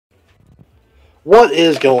What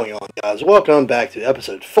is going on, guys? Welcome back to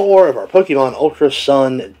episode 4 of our Pokemon Ultra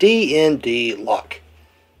Sun DNDLocke.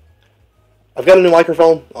 I've got a new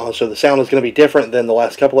microphone, so the sound is going to be different than the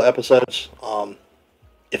last couple of episodes.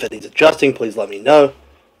 If it needs adjusting, please let me know.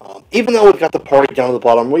 Even though we've got the party down at the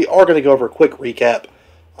bottom, we are going to go over a quick recap.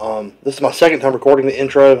 This is my second time recording the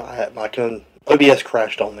intro. My OBS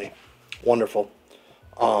crashed on me. Wonderful.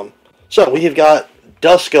 So we have got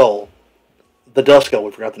Duskull. The Duskull, we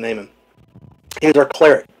forgot to name him. He's our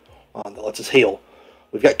cleric that lets us heal.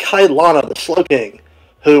 We've got Kailana, the Slowking,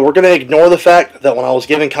 who we're going to ignore the fact that when I was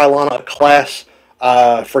giving Kailana a class,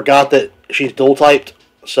 I forgot that she's dual-typed,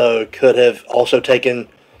 so could have also taken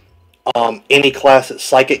any class that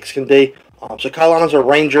Psychics can be. So Kailana's a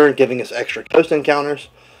ranger, giving us extra coast encounters.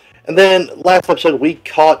 And then, last episode, we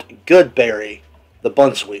caught Goodberry, the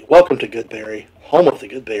Bunsweet. Welcome to Goodberry, home of the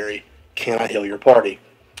Goodberry. Can I heal your party?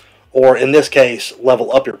 Or, in this case,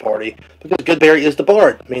 level up your party, because Goodberry is the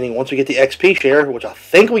Bard, meaning once we get the XP share, which I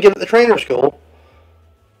think we get at the trainer school,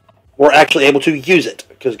 we're actually able to use it,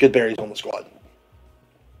 because Goodberry's on the squad.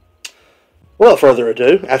 Without further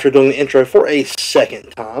ado, after doing the intro for a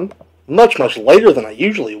second time, much later than I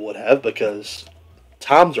usually would have, because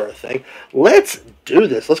times are a thing, let's do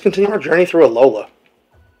this. Let's continue our journey through Alola.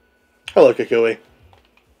 Hello, Kukui.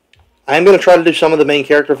 I am going to try to do some of the main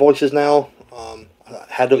character voices now. I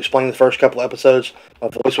had to explain the first couple episodes. My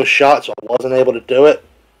voice was shot, so I wasn't able to do it.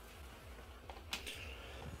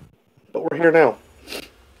 But we're here now.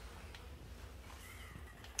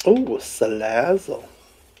 Ooh, Salazzle.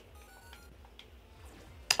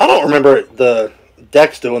 I don't remember the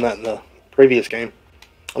Dex doing that in the previous game.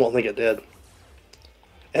 I don't think it did.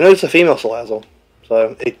 And it's a female Salazzle.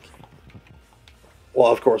 So, well,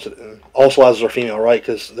 of course, all Salazzles are female, right?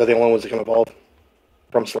 Because they're the only ones that can evolve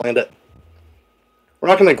from Salandit. We're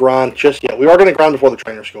not going to grind just yet. We are going to grind before the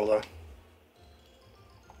trainer school, though.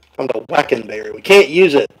 Come to Wackenberry. We can't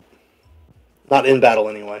use it. Not in battle,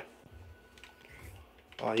 anyway.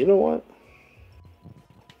 You know what?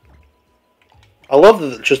 I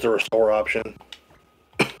love just the restore option.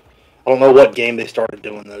 I don't know what game they started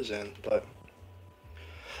doing those in, but...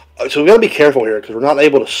 So we've got to be careful here, because we're not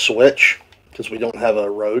able to switch, because we don't have a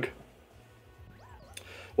rogue.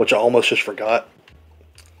 Which I almost just forgot.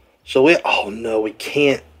 So oh no, we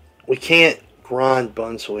can't grind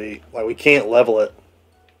Bunsweet. Like, we can't level it.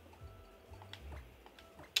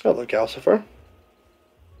 Hello, Calcifer.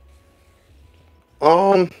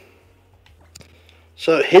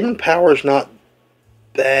 So hidden power is not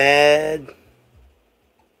bad.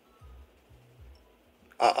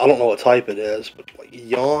 I don't know what type it is, but like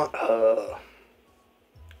yall.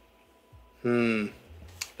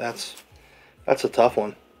 That's a tough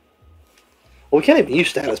one. Well, we can't even use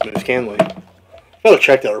status moves, can we? Gotta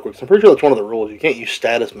check that real quick. I'm pretty sure that's one of the rules. You can't use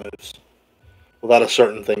status moves without a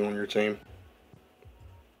certain thing on your team.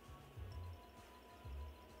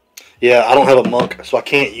 Yeah, I don't have a monk, so I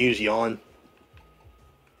can't use yawn.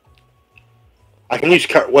 I can use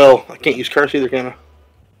I can't use curse either, can I?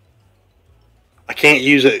 I can't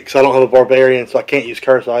use it because I don't have a barbarian, so I can't use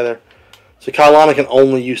curse either. So Kailana can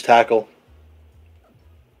only use tackle.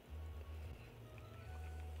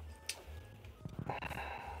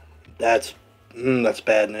 That's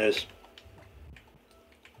bad news.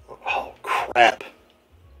 Oh crap!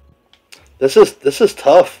 This is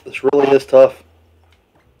tough. This really is tough.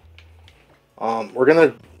 We're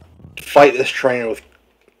gonna fight this trainer with.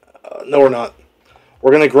 No, we're not.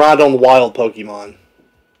 We're gonna grind on the wild Pokemon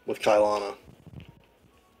with Kailana.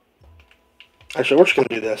 Actually, we're just gonna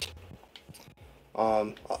do this.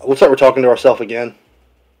 Looks like we're talking to ourselves again.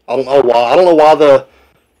 I don't know why. I don't know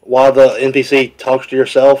why the NPC talks to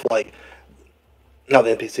yourself, like, not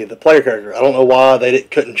the NPC, the player character. I don't know why they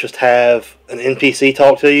couldn't just have an NPC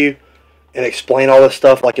talk to you and explain all this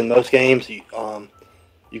stuff like in most games. You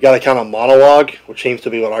got to kind of monologue, which seems to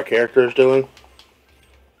be what our character is doing.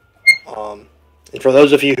 And for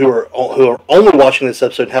those of you who are only watching this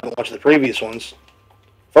episode and haven't watched the previous ones,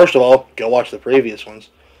 first of all, go watch the previous ones.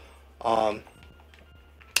 But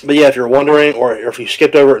yeah, if you're wondering, or if you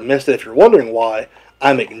skipped over it and missed it, if you're wondering why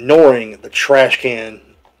I'm ignoring the trash can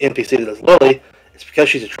NPC that is Lily, it's because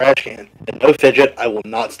she's a trash can. And no fidget, I will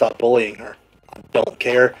not stop bullying her. I don't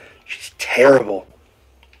care. She's terrible.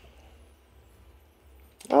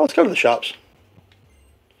 Oh, let's go to the shops.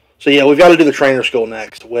 So yeah, we've got to do the trainer school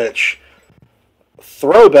next, which,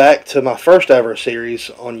 throwback to my first ever series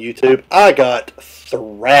on YouTube, I got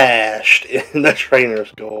thrashed in the trainer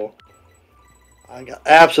school. I got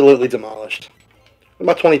absolutely demolished.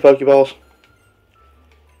 About 20 Pokeballs.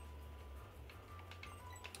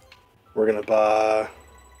 We're gonna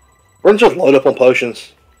just load up on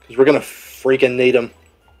potions. because we're gonna freaking need them.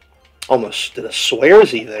 Almost did a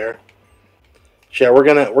swearsy there. Yeah, we're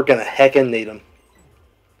gonna heckin' need them.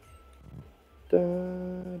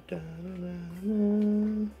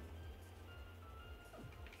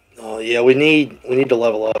 Oh yeah, we need to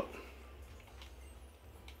level up.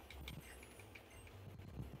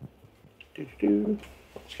 Let's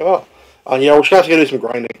come out. Yeah, we're just gonna have to go do some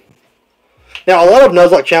grinding. Now, a lot of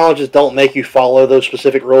Nuzlocke challenges don't make you follow those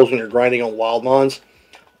specific rules when you're grinding on wild mons.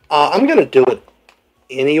 I'm gonna do it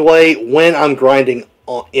anyway when I'm grinding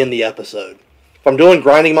in the episode. If I'm doing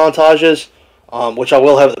grinding montages, which I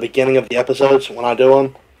will have at the beginning of the episodes when I do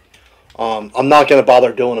them, I'm not gonna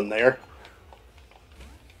bother doing them there.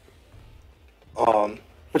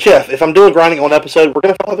 But yeah, if I'm doing grinding on an episode, we're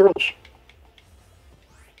gonna follow the rules.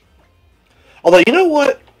 Although, you know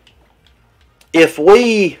what? If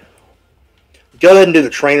we go ahead and do the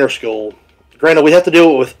trainer school, granted, we have to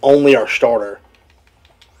do it with only our starter.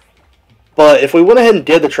 But if we went ahead and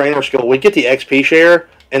did the trainer school, we'd get the XP share,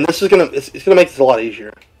 and this is it's gonna make this a lot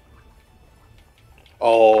easier.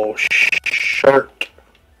 Oh, shirt.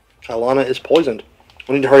 Kailana is poisoned.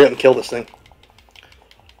 We need to hurry up and kill this thing.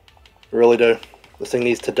 We really do. This thing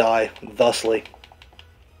needs to die thusly.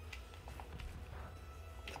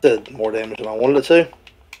 It did more damage than I wanted it to.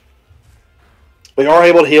 We are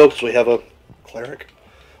able to heal because we have a cleric.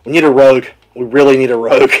 We need a rogue. We really need a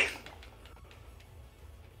rogue.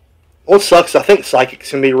 What sucks, I think psychics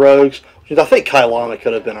can be rogues. I think Kailana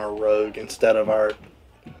could have been our rogue instead of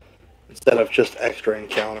just extra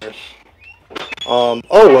encounters. Oh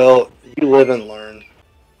well, you live and learn.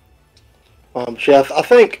 Chef, I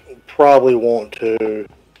think probably want to.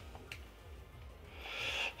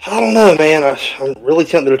 I don't know, man. I'm really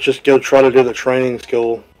tempted to just go try to do the training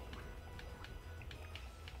school.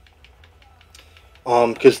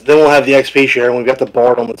 Because then we'll have the XP share and we've got the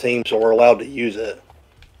Bard on the team, so we're allowed to use it.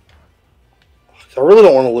 So I really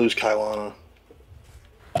don't want to lose Kailana.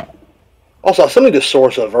 Also, I still need to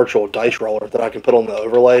source a virtual dice roller that I can put on the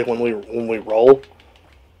overlay when we roll.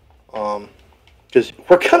 Because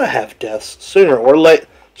we're gonna have deaths sooner or later.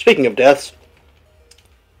 Speaking of deaths,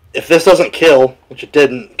 if this doesn't kill, which it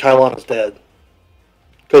didn't, Kailana's dead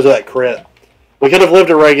because of that crit. We could have lived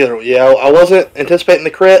a regular. Yeah, I wasn't anticipating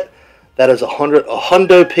the crit. That is a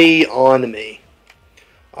hundo P on me.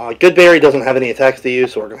 Goodberry doesn't have any attacks to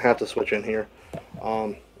use, so we're gonna have to switch in here.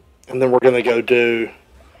 And then we're gonna go do.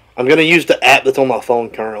 I'm gonna use the app that's on my phone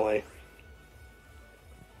currently.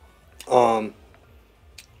 If I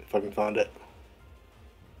can find it.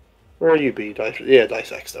 Where are you, B? Dice? Yeah,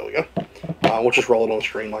 Dice X. There we go. We'll just roll it on the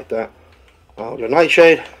screen like that. We'll go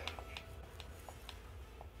Nightshade.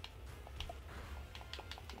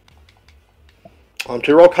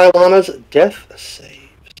 To roll Kailana's death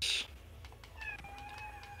saves.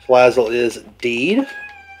 Slazzle is Deed.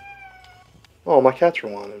 Oh, my cats are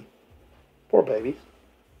whining. Poor babies.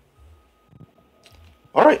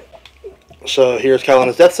 Alright. So here's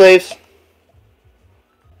Kailana's death saves.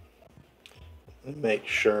 Let me make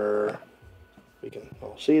sure we can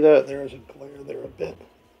all see that. There's a glare there a bit.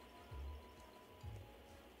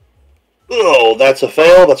 Oh, that's a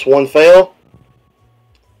fail. That's one fail.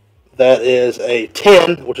 That is a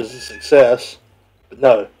 10, which is a success. But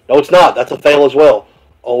no, it's not. That's a fail as well.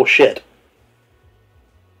 Oh, shit.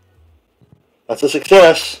 That's a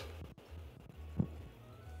success.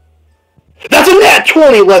 That's a nat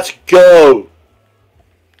 20! Let's go!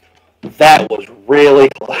 That was really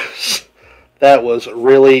close. That was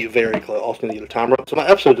really very close. Also, going to get a timer up so my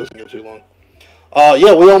episode doesn't go too long.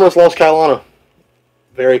 Yeah, we almost lost Kailana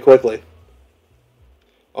very quickly.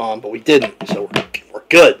 But we didn't, so we're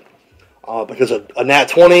good. Because a nat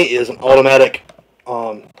 20 is an automatically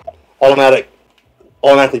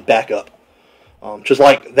backup. Just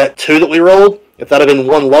like that 2 that we rolled, if that had been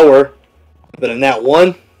 1 lower than a nat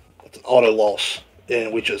 1, that's an auto loss.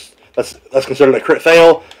 And that's considered a crit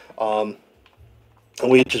fail. And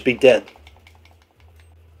we'd just be dead.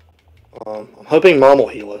 I'm hoping Mom will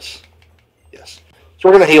heal us. Yes. So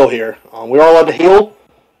we're going to heal here. We are allowed to heal.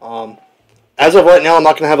 As of right now, I'm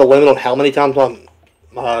not going to have a limit on how many times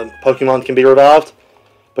my Pokemon can be revived.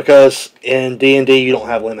 Because in D&D, you don't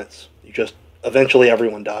have limits. Eventually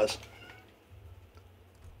everyone dies.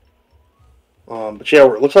 But yeah,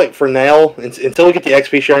 it looks like for now, until we get the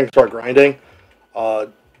XP sharing and start grinding,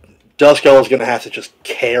 Duskull is going to have to just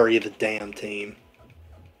carry the damn team.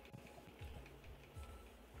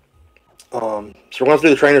 So we're going to do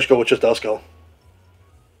the trainer school with just Duskull.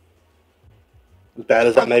 As bad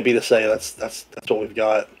as that may be to say, that's what we've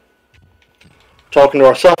got. Talking to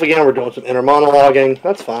ourselves again, we're doing some inner monologuing.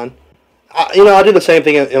 That's fine. I do the same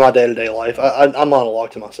thing in my day-to-day life. I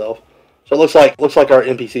monologue to myself. So it looks like our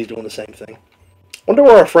NPC's doing the same thing. Wonder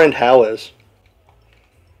where our friend Hal is.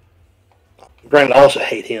 Granted, I also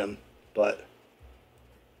hate him, but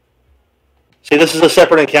see, this is a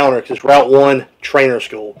separate encounter because it's Route 1 Trainer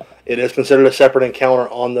School. It is considered a separate encounter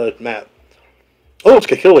on the map. Oh, it's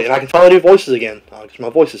Kakui, and I can finally do voices again because my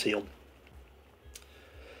voice is healed.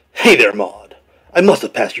 Hey there, Maud. I must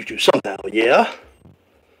have passed you two somehow, yeah?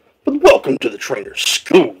 But welcome to the Trainer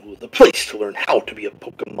School, the place to learn how to be a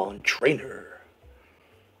Pokemon trainer.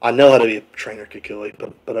 I know how to be a trainer,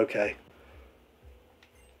 Kakui, but okay.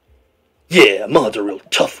 Yeah, Maud's a real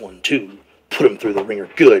tough one, too. Put him through the ringer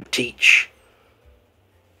good, Teach.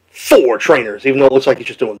 4 trainers, even though it looks like he's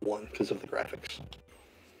just doing 1 because of the graphics.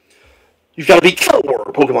 You've got to beat 4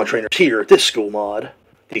 Pokemon trainers here at this school, Maud.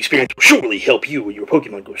 The experience will surely help you when your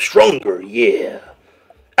Pokemon grow stronger, yeah.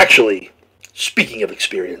 Actually, speaking of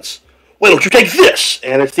experience, why don't you take this?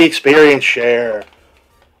 And it's the experience share,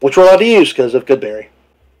 which we're allowed to use because of Goodberry.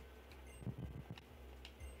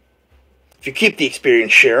 If you keep the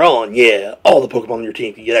experience share on, yeah, all the Pokemon on your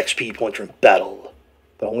team can get XP points from battle.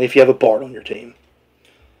 But only if you have a Bard on your team.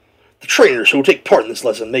 The trainers who will take part in this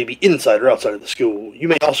lesson may be inside or outside of the school. You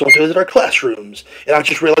may also want to visit our classrooms. And I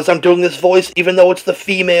just realized I'm doing this voice even though it's the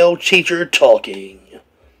female teacher talking.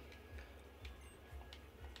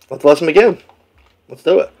 Let the lesson begin. Let's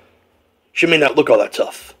do it. She may not look all that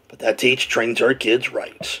tough, but that teach trains her kids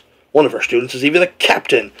right. One of her students is even a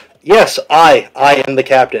captain. Yes, I am the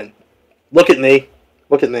captain. Look at me.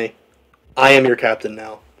 Look at me. I am your captain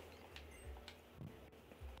now.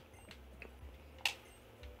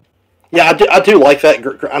 Yeah, I do like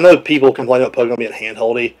that. I know people complain about Pokemon being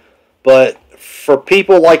handholdy, but for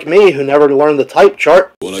people like me who never learned the type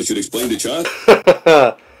chart... Well, I should explain to chat.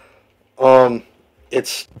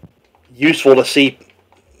 It's useful to see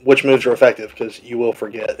which moves are effective, because you will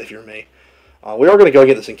forget if you're me. We are going to go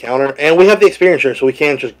get this encounter, and we have the experience here, so we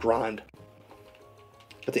can just grind.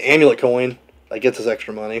 Get the amulet coin, that gets us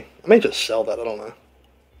extra money. I may just sell that, I don't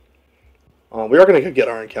know. We are going to go get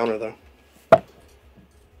our encounter, though.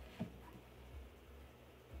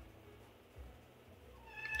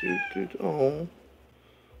 Oh.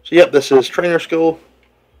 So, yep, this is Trainer School.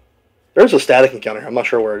 There's a static encounter. I'm not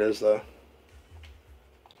sure where it is, though.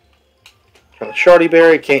 Kind of Shardy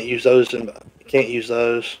Berry. Can't use those. Can't use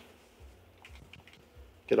those.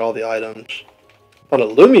 Get all the items. Found a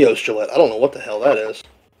Lumiose Gillette. I don't know what the hell that is.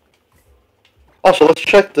 Also, let's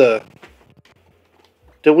check the...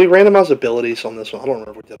 Did we randomize abilities on this one? I don't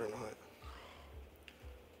remember if we did or not.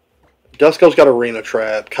 Dusko's got Arena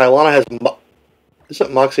Trap. Kailana has...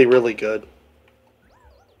 Isn't Moxie really good?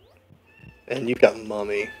 And you've got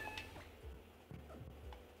Mummy.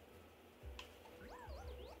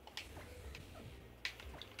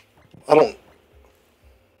 I don't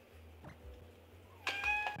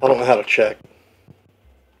know how to check.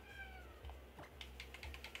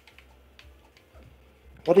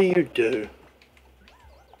 What do you do?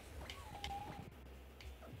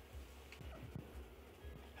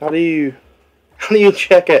 How do you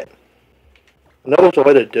check it? I know there's a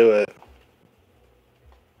way to do it.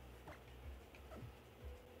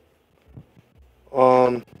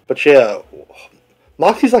 But yeah,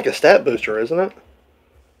 Moxie's like a stat booster, isn't it?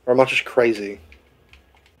 Or am I just crazy?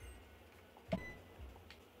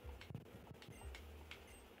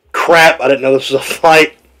 Crap, I didn't know this was a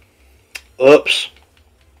fight. Oops.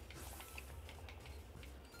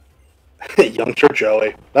 Youngster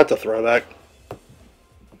Joey. That's a throwback.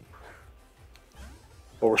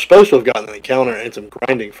 Well, we're supposed to have gotten an encounter and some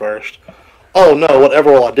grinding first. Oh no,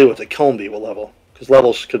 whatever will I do with the Combi will level. Because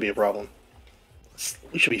levels could be a problem.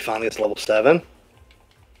 We should be fine against level 7.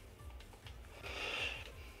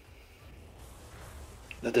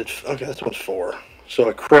 That did... Okay, that's 4. So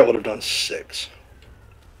a crit would have done 6.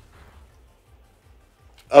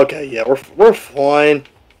 Okay, yeah, we're fine.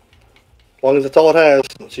 As long as that's all it has.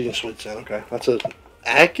 Let's use Sweet Sin. Okay, that's a...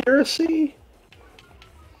 Accuracy?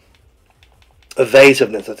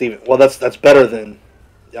 Evasiveness, that's even... Well, that's better than...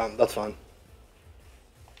 Yeah, that's fine.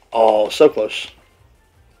 Oh, so close.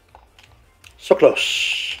 So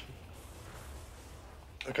close.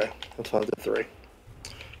 Okay, that's fine. I did 3.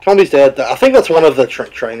 Combi's dead. I think that's one of the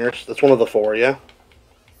trainers. That's one of the 4, yeah?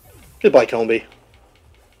 Goodbye, Combi.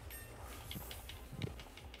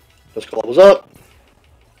 This levels up.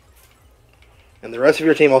 And the rest of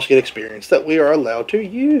your team also get experience that we are allowed to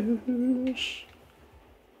use.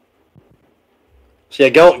 So yeah,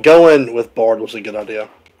 going with Bard was a good idea.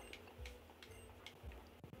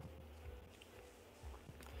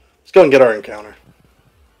 Let's go and get our encounter.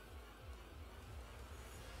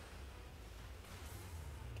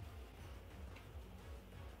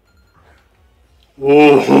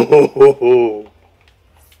 Ooh.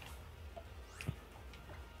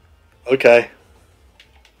 Okay.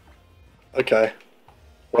 Okay.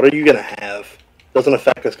 What are you gonna have? Doesn't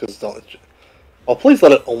affect us because it's not. Oh, please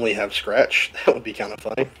let it only have scratch. That would be kind of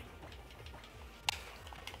funny.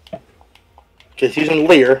 Just using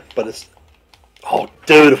Leer, but it's... Oh,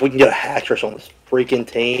 dude, if we can get a Hattress on this freaking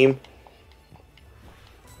team.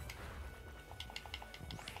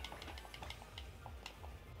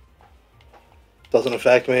 Doesn't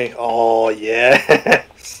affect me. Oh,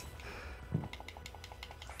 yes.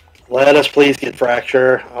 Let us please get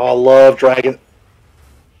Fracture. Oh, I love Dragon.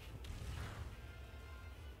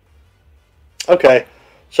 Okay.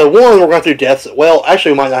 So, one, we're going through death... Well,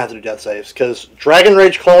 actually, we might not have to do death saves, because Dragon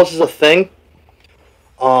Rage Claws is a thing.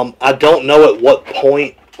 I don't know at what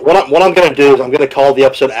point... What I'm going to do is I'm going to call the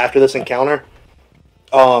episode after this encounter.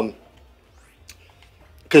 Because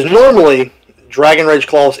normally, Dragon Rage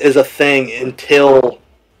Claws is a thing until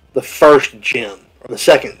the first gym. Or the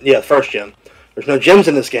second... Yeah, the first gym. There's no gyms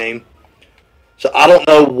in this game. So I don't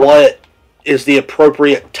know what is the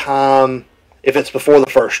appropriate time if it's before the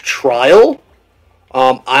first trial.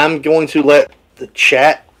 I'm going to let the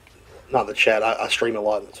chat... Not the chat. I stream a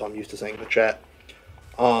lot, so I'm used to saying the chat.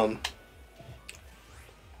 We are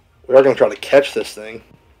going to try to catch this thing.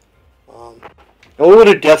 And we will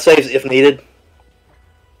do death saves if needed.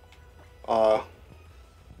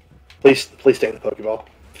 Please stay in the Pokeball.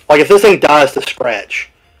 Like, if this thing dies to scratch,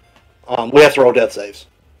 we have to roll death saves.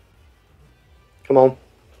 Come on.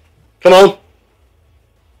 Come on!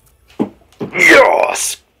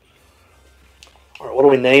 Yes! Alright, what do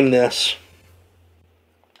we name this?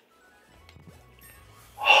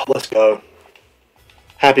 Oh, let's go.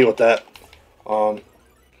 Happy with that.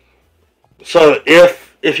 So,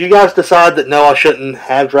 if you guys decide that no, I shouldn't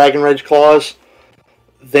have Dragon Rage Claws,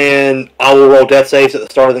 then I will roll death saves at the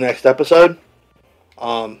start of the next episode.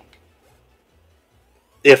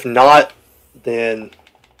 If not, then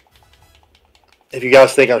if you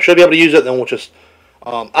guys think I should be able to use it, then we'll just...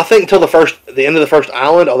 I think until the end of the first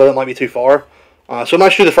island, although that might be too far. So we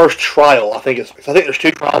might do the first trial. I think there's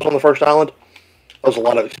 2 trials on the first island. That was a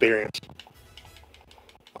lot of experience.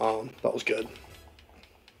 That was good.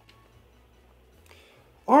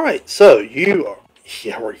 Alright, so you are...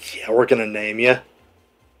 we're gonna name you.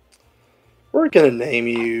 We're gonna name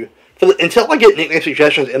you... Until I get nickname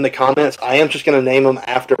suggestions in the comments, I am just gonna name them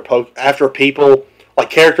after people, like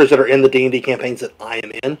characters that are in the D&D campaigns that I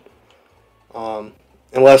am in.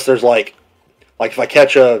 Unless there's like if I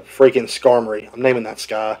catch a freaking Skarmory, I'm naming that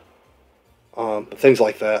Sky. Things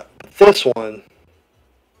like that. But this one...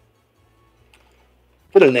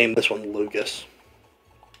 I'm going to name this one Lucas.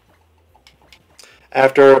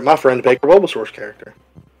 After my friend Baker Bulbasaur's character.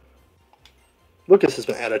 Lucas has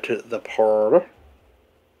been added to the party.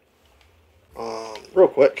 Real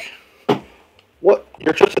quick. What?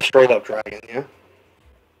 You're just a straight up dragon, yeah?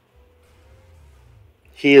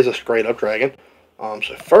 He is a straight up dragon.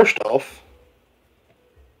 So first off,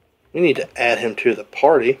 we need to add him to the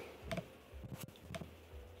party.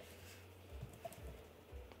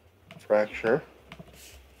 Fracture.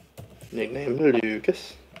 Nickname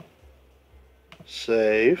Lucas.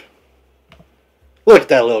 Save. Look at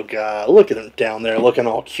that little guy. Look at him down there looking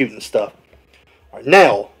all cute and stuff. Alright,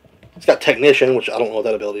 now, it's got Technician, which I don't know what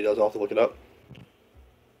that ability does. I'll have to look it up.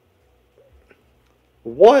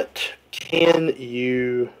 What can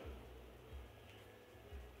you...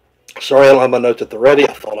 Sorry, I don't have my notes at the ready.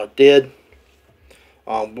 I thought I did.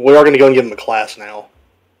 We are going to go and give him a class now.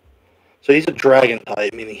 So he's a dragon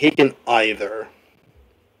type, meaning he can either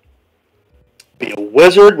be a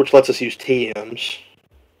wizard, which lets us use TMs,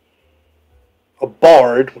 a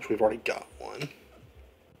bard, which we've already got one,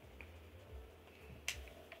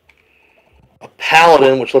 a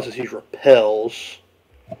paladin, which lets us use repels,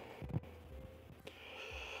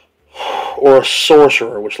 or a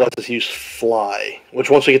sorcerer, which lets us use fly, which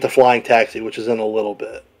once we get to flying taxi, which is in a little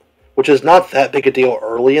bit, which is not that big a deal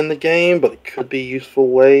early in the game, but it could be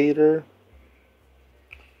useful later.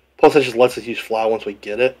 Plus, it just lets us use fly once we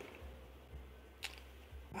get it.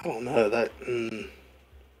 I don't know, that...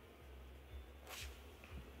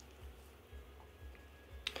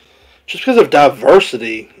 Just because of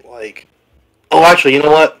diversity, like... Oh, actually, you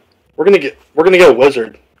know what? We're gonna go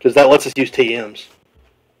wizard, because that lets us use TMs.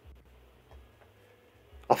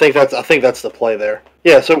 I think that's the play there.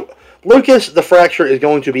 Yeah, so Lucas the Fracture is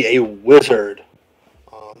going to be a wizard.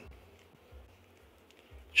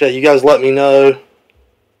 Chat, you guys let me know.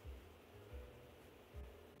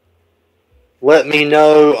 Let me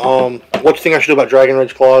know what you think I should do about Dragon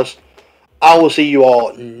Rage Claws. I will see you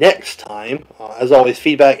all next time. As always,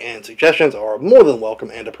 feedback and suggestions are more than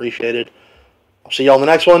welcome and appreciated. I'll see y'all in the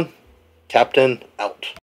next one. Captain out.